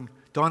Exploring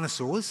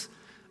Dinosaurs,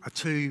 are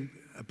two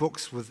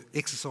books with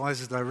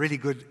exercises. They're really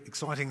good,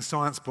 exciting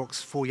science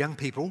books for young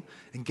people,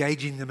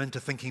 engaging them into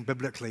thinking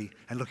biblically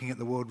and looking at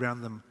the world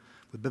around them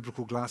with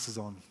biblical glasses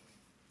on.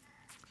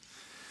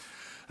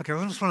 Okay,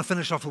 I just want to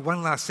finish off with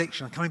one last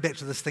section. I'm coming back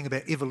to this thing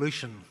about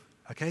evolution.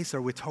 Okay, so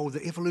we're told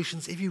that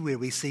evolution's everywhere.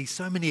 We see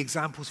so many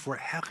examples for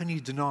it. How can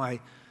you deny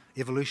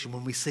evolution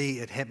when we see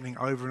it happening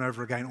over and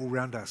over again all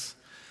around us?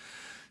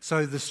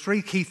 So there's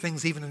 3 key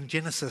things even in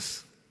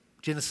Genesis.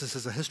 Genesis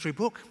is a history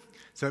book,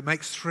 so it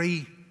makes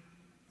 3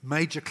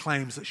 major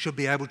claims that should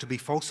be able to be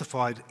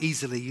falsified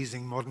easily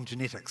using modern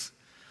genetics.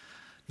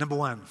 Number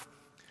 1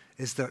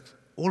 is that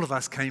all of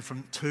us came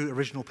from 2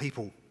 original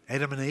people.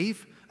 Adam and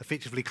Eve,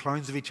 effectively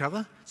clones of each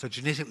other. So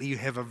genetically you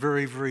have a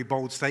very, very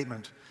bold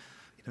statement.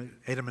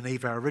 Adam and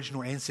Eve are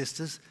original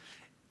ancestors,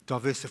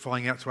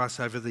 diversifying out to us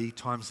over the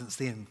time since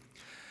then.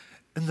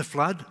 In the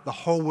flood, the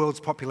whole world's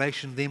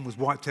population then was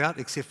wiped out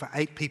except for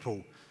 8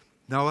 people.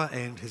 Noah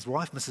and his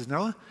wife, Mrs.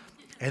 Noah,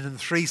 and then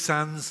 3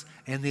 sons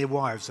and their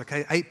wives.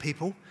 Okay, 8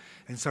 people.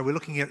 And so we're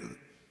looking at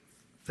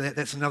that.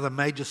 That's another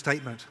major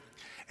statement.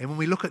 And when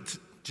we look at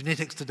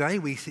genetics today,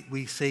 we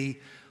see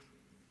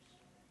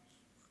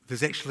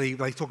there's actually,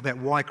 they talk about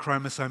Y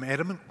chromosome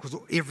adamant, because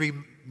every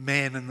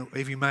male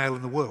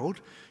in the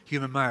world,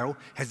 human male,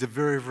 has a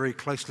very, very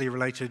closely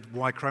related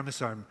Y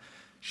chromosome,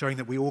 showing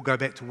that we all go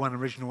back to one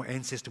original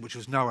ancestor, which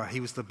was Noah. He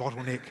was the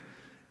bottleneck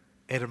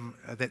Adam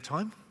at that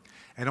time.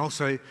 And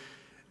also,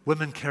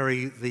 women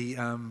carry the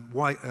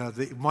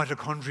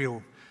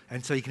mitochondrial,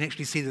 and so you can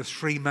actually see there's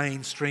 3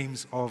 main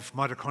streams of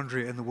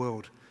mitochondria in the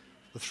world,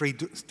 the 3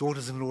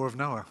 daughters-in-law of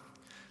Noah.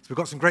 So we've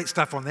got some great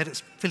stuff on that.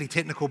 It's fairly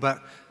technical,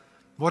 but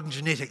modern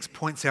genetics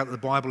points out that the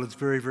Bible is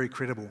very, very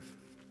credible.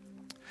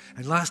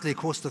 And lastly, of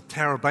course, the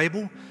Tower of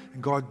Babel,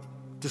 and God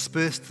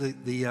dispersed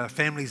the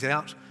families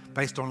out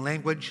based on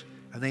language,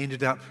 and they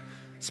ended up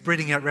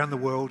spreading out around the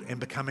world and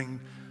becoming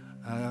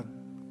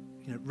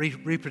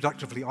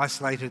reproductively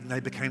isolated, and they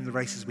became the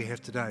races we have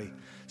today.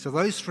 So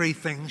those 3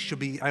 things should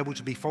be able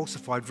to be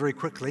falsified very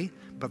quickly,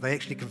 but they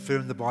actually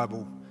confirm the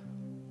Bible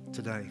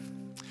today.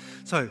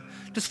 So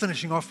just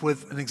finishing off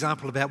with an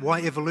example about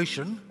why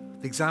evolution,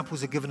 the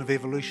examples are given of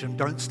evolution,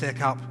 don't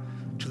stack up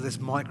to this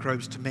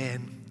microbes to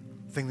man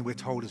thing that we're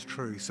told is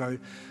true. So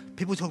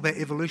people talk about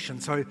evolution.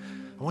 So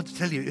I want to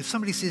tell you, if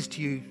somebody says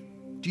to you,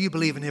 do you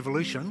believe in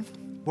evolution?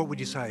 What would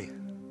you say?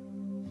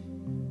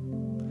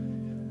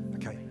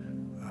 Okay.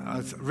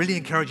 I really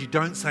encourage you,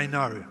 don't say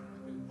no.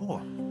 Oh,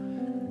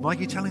 Mike,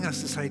 you're telling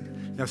us to say,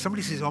 now if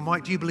somebody says, oh,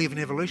 Mike, do you believe in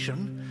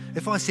evolution?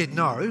 If I said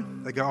no,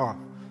 they go, oh,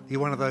 you're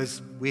one of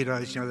those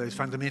weirdos, those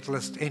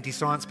fundamentalist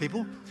anti-science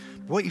people.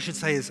 But what you should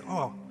say is,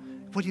 oh,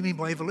 what do you mean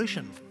by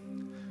evolution?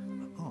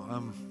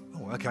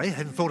 Okay, I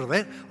hadn't thought of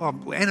that.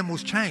 Oh,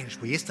 animals change.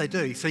 Well, yes, they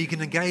do. So you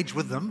can engage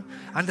with them,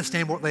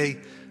 understand what they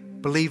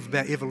believe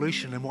about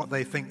evolution and what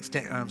they think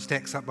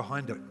stacks up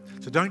behind it.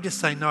 So don't just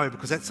say no,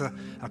 because that's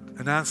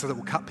an answer that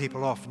will cut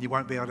people off and you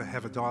won't be able to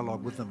have a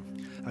dialogue with them.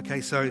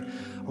 Okay, so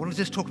I want to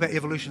just talk about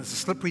evolution. It's a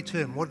slippery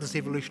term. What does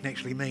evolution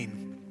actually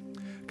mean?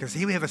 Because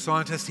here we have a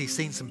scientist, he's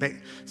seen some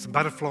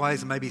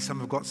butterflies, and maybe some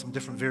have got some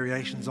different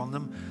variations on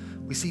them.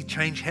 We see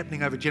change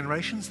happening over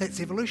generations. That's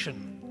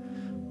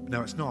evolution.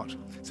 No, it's not.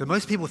 So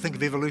most people think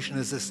of evolution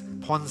as this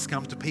pond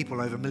scum to people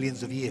over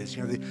millions of years,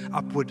 the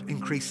upward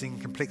increasing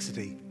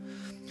complexity.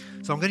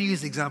 So I'm going to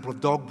use the example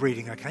of dog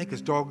breeding, okay?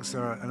 Because dogs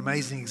are an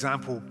amazing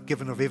example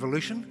given of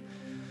evolution,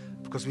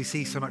 because we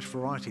see so much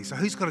variety. So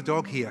who's got a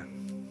dog here?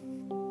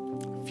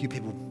 A few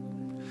people.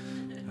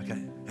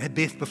 Okay. I had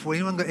Beth before.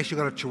 Anyone actually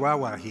got a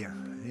Chihuahua here?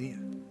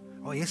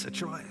 Oh, yes, a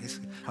Chihuahua. Yes.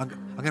 I'm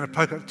going to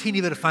poke a teeny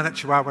bit of fun at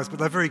Chihuahuas, but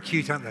they're very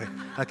cute, aren't they?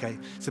 Okay,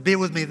 so bear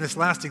with me in this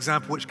last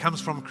example, which comes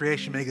from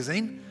Creation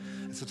Magazine.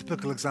 It's a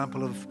typical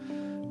example of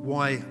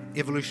why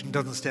evolution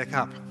doesn't stack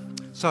up.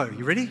 So,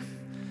 you ready?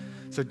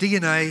 So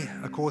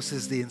DNA, of course,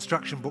 is the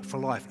instruction book for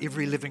life.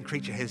 Every living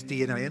creature has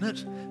DNA in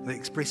it that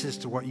expresses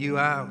to what you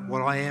are,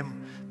 what I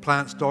am.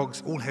 Plants,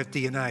 dogs, all have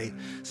DNA.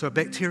 So a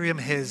bacterium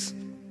has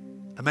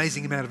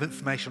amazing amount of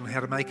information on how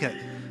to make it,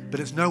 but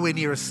it's nowhere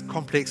near as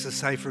complex as,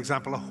 say, for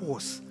example, a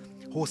horse.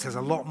 A horse has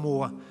a lot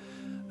more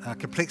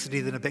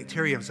complexity than a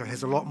bacterium, so it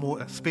has a lot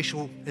more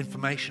special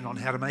information on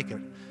how to make it.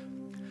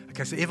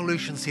 Okay, so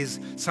evolution says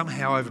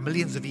somehow over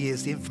millions of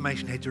years the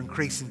information had to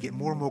increase and get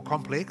more and more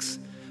complex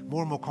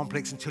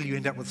until you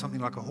end up with something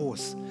like a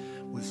horse,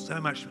 with so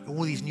much,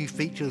 all these new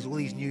features, all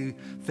these new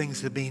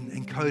things have been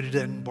encoded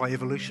in by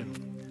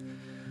evolution.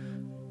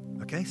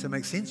 Okay, so it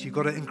makes sense. You've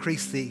got to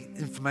increase the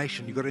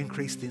information, you've got to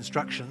increase the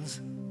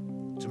instructions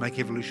to make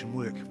evolution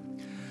work.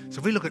 So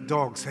if we look at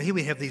dogs, so here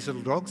we have these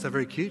little dogs, they're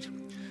very cute.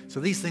 So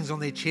these things on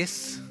their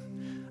chests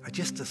are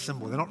just a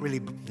symbol. They're not really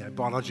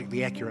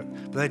biologically accurate,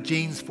 but they're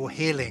genes for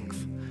hair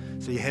length.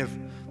 So you have,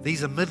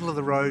 these are middle of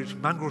the road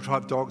mongrel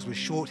type dogs with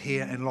short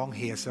hair and long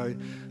hair. So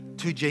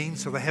 2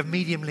 genes, so they have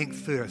medium length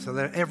fur. So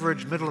they're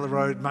average middle of the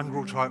road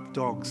mongrel type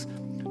dogs,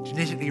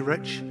 genetically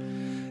rich.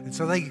 And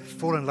so they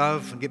fall in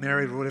love and get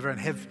married or whatever and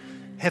have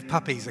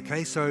puppies,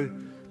 okay? So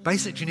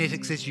basic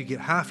genetics is you get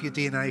half your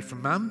DNA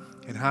from mum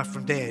and half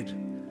from dad.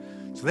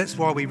 So that's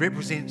why we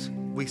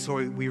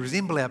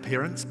resemble our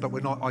parents, but we're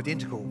not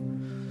identical.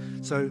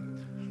 So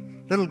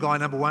little guy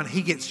number 1,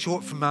 he gets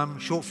short from mum,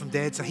 short from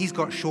dad, so he's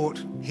got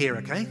short hair,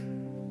 okay?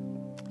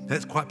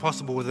 That's quite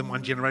possible within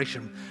one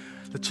generation.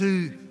 The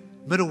 2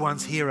 middle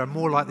ones here are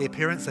more like their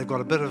parents. They've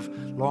got a bit of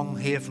long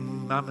hair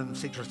from mum, and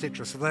etc.,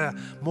 etc. So they're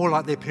more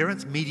like their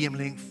parents, medium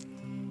length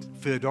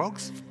fur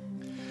dogs.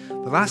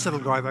 The last little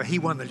guy, though, he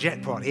won the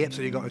jackpot. He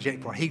absolutely got the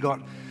jackpot. He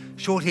got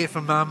long hair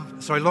from mum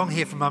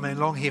and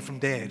long hair from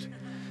dad.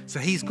 So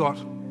he's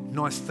got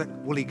nice, thick,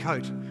 woolly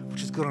coat,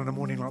 which is good on a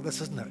morning like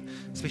this, isn't it?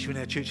 Especially when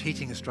our church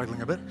heating is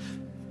struggling a bit.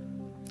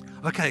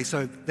 Okay,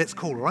 so that's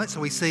cool, right? So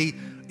we see,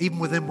 even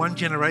within one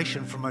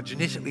generation from a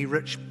genetically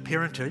rich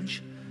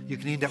parentage, you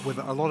can end up with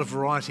a lot of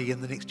variety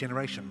in the next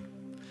generation.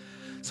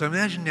 So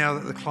imagine now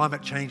that the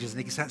climate changes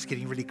and it starts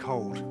getting really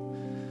cold.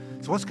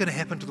 So what's going to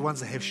happen to the ones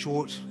that have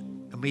short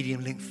and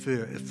medium length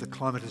fur if the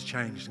climate has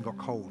changed and got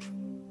cold?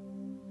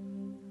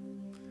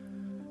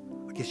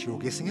 I guess you're all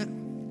guessing it.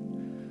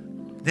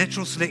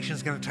 Natural selection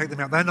is going to take them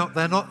out.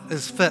 They're not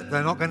as fit.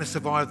 They're not going to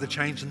survive the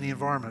change in the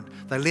environment.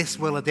 They're less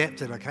well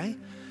adapted, okay?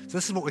 So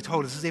this is what we're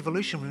told. This is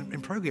evolution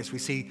in progress. We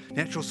see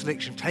natural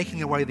selection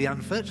taking away the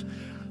unfit.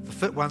 The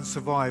fit ones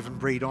survive and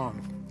breed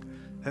on.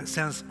 That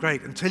sounds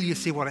great until you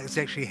see what has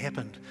actually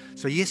happened.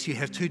 So yes, you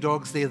have 2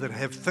 dogs there that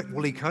have thick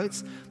woolly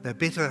coats. They're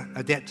better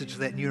adapted to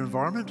that new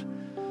environment.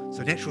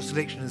 So natural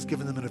selection has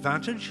given them an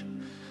advantage.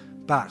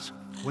 But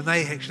when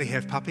they actually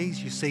have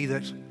puppies, you see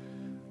that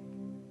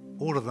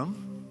all of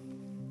them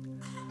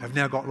have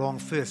now got long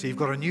fur. So you've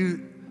got a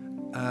new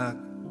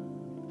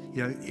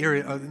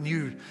area, a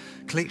new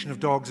collection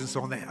of dogs and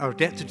so on that are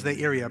adapted to that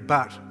area,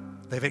 but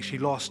they've actually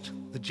lost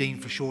the gene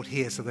for short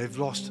hair, so they've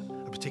lost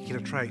a particular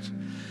trait.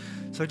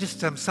 So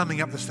just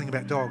summing up this thing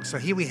about dogs. So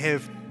here we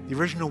have the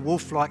original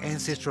wolf-like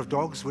ancestor of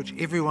dogs, which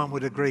everyone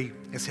would agree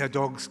is how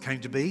dogs came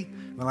to be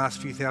in the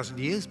last few thousand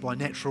years by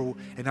natural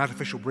and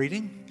artificial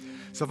breeding.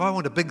 So if I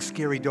want a big,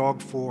 scary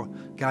dog for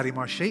guarding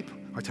my sheep,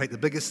 I take the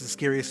biggest and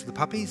scariest of the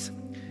puppies,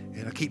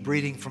 and I keep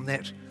breeding from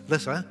that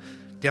litter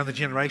down the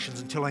generations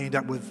until I end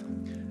up with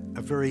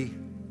a very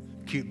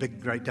cute,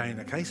 big Great Dane,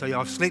 okay? So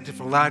I've selected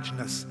for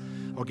largeness,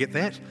 I'll get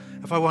that.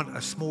 If I want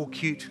a small,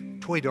 cute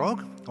toy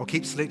dog, I'll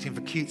keep selecting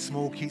for cute,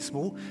 small,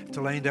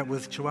 until I end up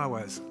with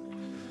Chihuahuas.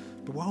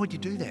 But why would you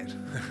do that?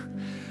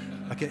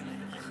 Okay.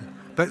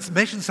 But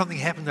imagine something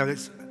happened, though.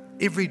 It's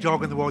every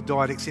dog in the world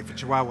died except for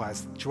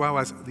Chihuahuas.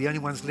 Chihuahuas are the only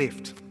ones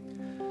left.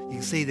 You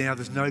can see now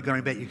there's no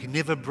going back. You can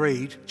never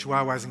breed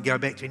Chihuahuas and go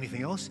back to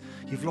anything else.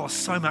 You've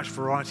lost so much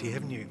variety,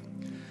 haven't you?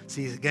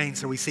 See, again,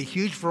 so we see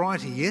huge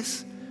variety,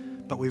 yes,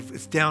 but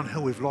it's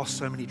downhill. We've lost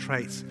so many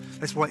traits.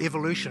 That's why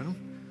evolution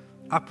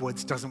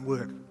upwards doesn't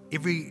work.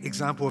 Every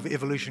example of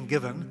evolution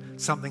given,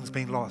 something's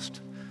been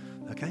lost.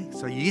 Okay?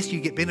 So yes,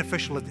 you get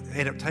beneficial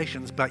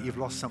adaptations, but you've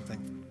lost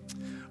something.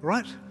 All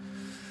right?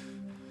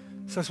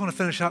 So I just want to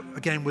finish up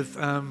again with,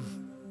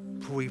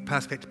 before we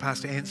pass back to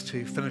Pastor Ants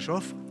to finish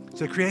off,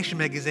 So Creation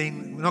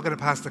Magazine, we're not going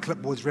to pass the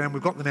clipboards around.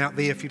 We've got them out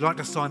there. If you'd like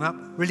to sign up,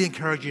 really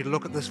encourage you to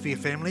look at this for your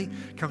family.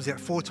 It comes out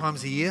 4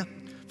 times a year,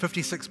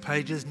 56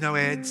 pages, no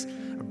ads,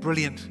 a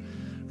brilliant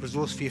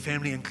resource for your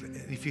family. And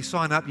if you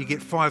sign up, you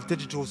get 5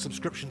 digital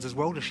subscriptions as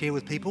well to share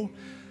with people.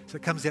 So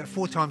it comes out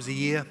 4 times a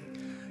year.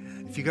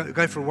 If you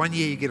go for 1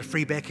 year, you get a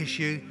free back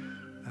issue.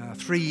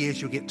 3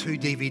 years, you'll get 2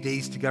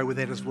 DVDs to go with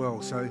that as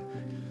well. So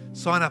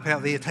sign up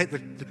out there, take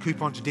the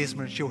coupon to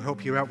Desmond, and she'll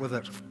help you out with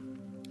it.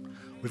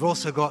 We've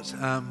also got,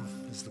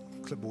 there's the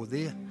clipboard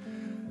there.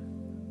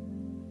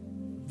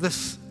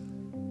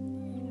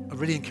 I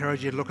really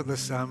encourage you to look at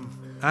this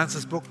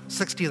answers book.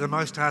 60 of the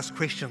most asked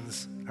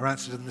questions are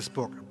answered in this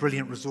book. A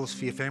brilliant resource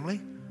for your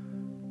family.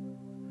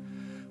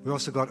 We've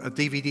also got a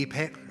DVD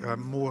pack,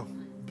 more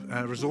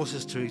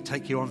resources to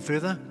take you on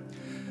further.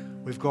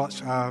 We've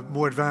got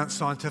more advanced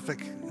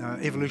scientific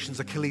evolution's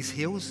Achilles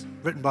heels,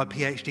 written by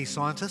PhD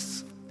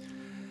scientists.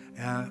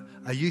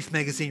 A youth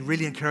magazine,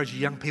 really encourages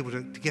young people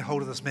to get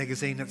hold of this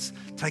magazine. It's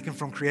taken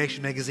from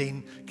Creation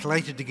Magazine,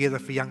 collated together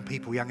for young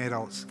people, young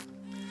adults.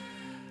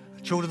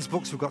 Children's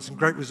books, we've got some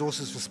great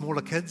resources for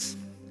smaller kids,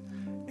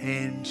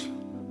 and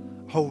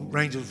a whole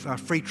range of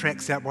free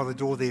tracks out by the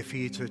door there for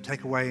you to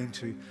take away and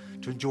to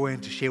enjoy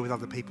and to share with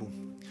other people.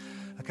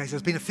 Okay, so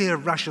it's been a fair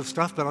rush of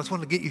stuff, but I just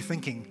want to get you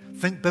thinking.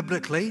 Think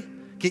biblically,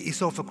 get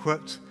yourself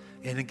equipped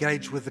and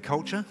engage with the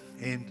culture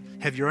and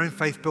have your own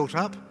faith built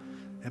up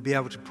and be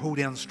able to pull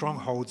down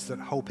strongholds that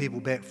hold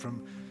people back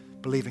from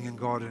believing in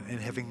God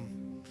and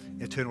having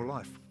eternal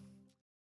life.